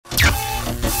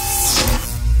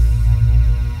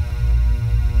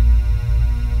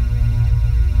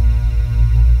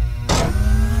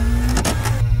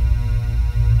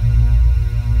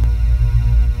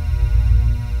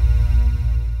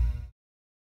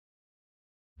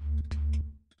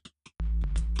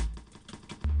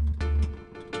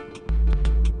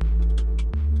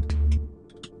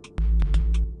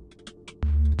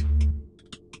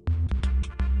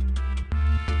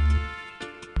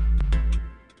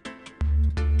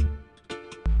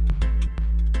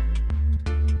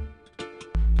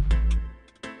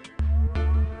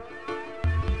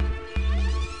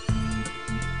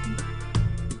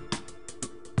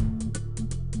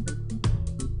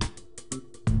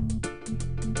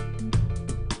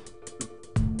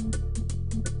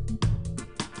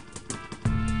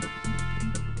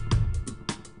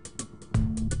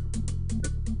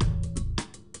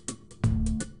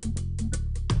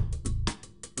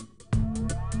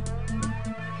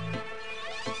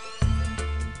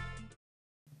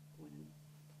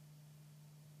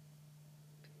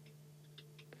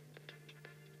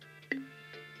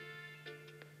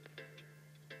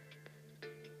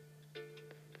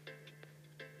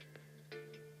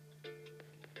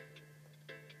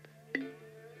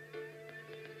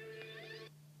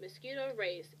Mosquito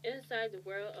Race Inside the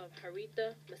World of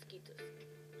Haritha Mus-Ketas.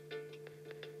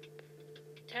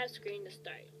 Tap screen to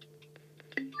start.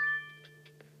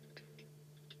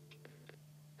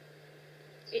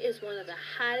 It is one of the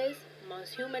hottest,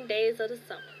 most humid days of the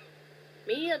summer.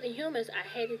 Many of the humans are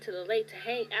heading to the lake to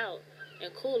hang out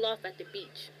and cool off at the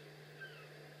beach.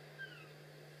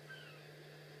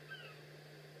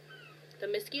 The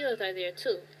mosquitoes are there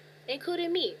too,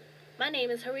 including me. My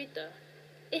name is Haritha.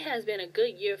 It has been a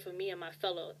good year for me and my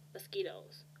fellow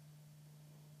mosquitoes.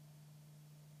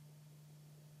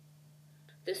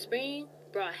 The spring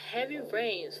brought heavy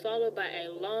rains followed by a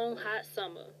long hot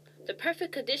summer, the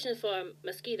perfect conditions for a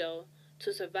mosquito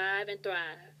to survive and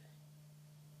thrive.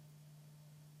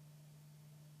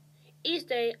 Each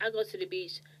day I go to the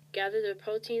beach, gather the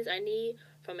proteins I need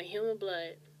from a human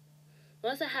blood.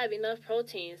 Once I have enough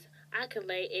proteins, I can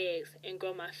lay eggs and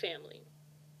grow my family.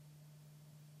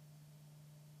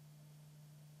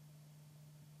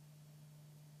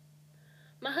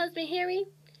 My husband Harry,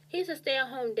 he's a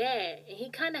stay-at-home dad and he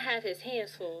kinda have his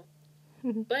hands full.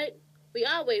 But we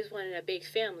always wanted a big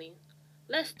family.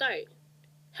 Let's start.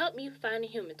 Help me find a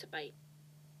human to bite.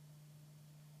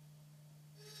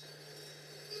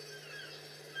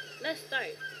 Let's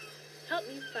start. Help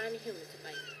me find a human to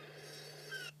bite.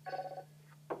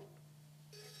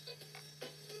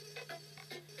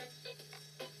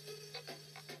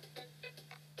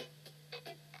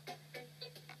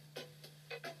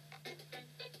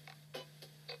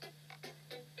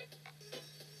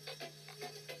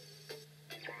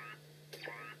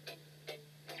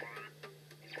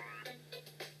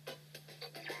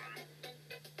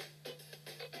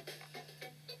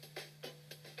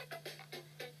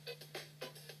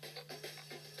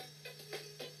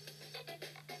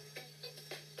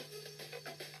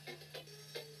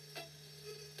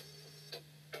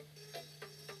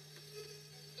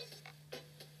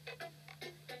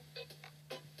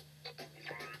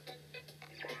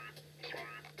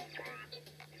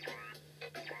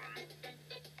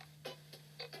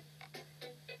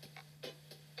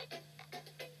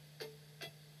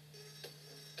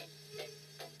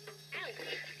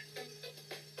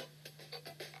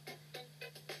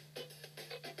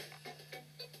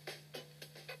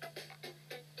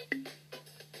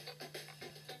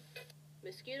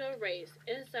 Mosquito Race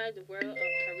Inside the World of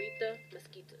Haritha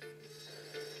Mus-Ketas.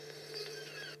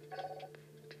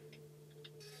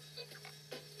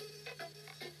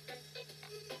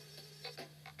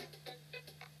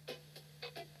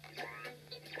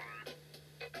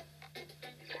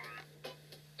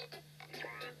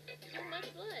 Too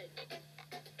much blood.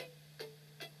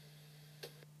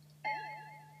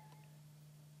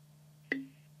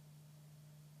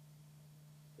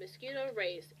 Mosquito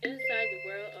Race Inside the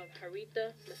World of Haritha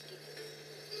Mus-Ketas.